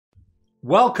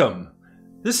Welcome!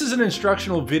 This is an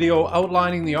instructional video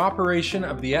outlining the operation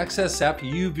of the XSF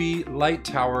UV light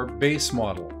tower base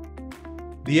model.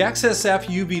 The XSF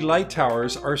UV light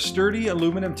towers are sturdy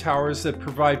aluminum towers that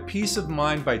provide peace of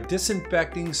mind by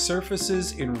disinfecting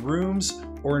surfaces in rooms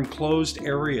or enclosed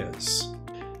areas.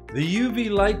 The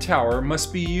UV light tower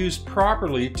must be used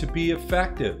properly to be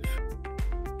effective.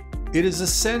 It is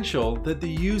essential that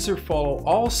the user follow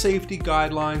all safety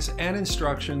guidelines and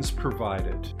instructions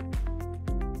provided.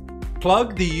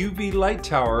 Plug the UV light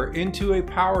tower into a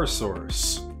power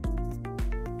source.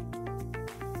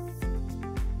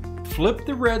 Flip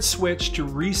the red switch to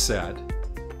reset.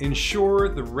 Ensure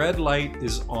the red light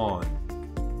is on.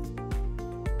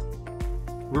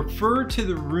 Refer to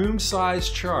the room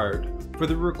size chart for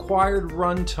the required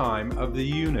runtime of the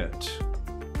unit.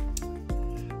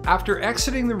 After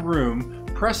exiting the room,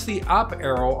 press the up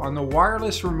arrow on the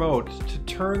wireless remote to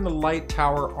turn the light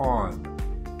tower on.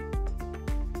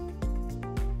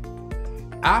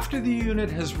 After the unit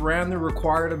has ran the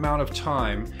required amount of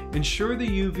time, ensure the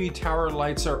UV tower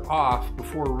lights are off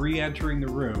before re-entering the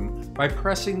room by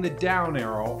pressing the down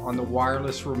arrow on the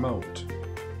wireless remote.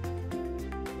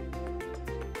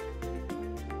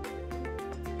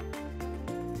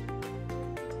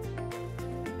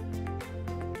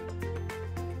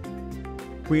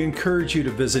 We encourage you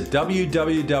to visit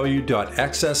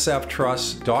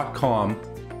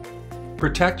www.xsftrust.com.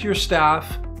 Protect your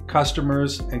staff,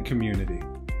 customers, and community.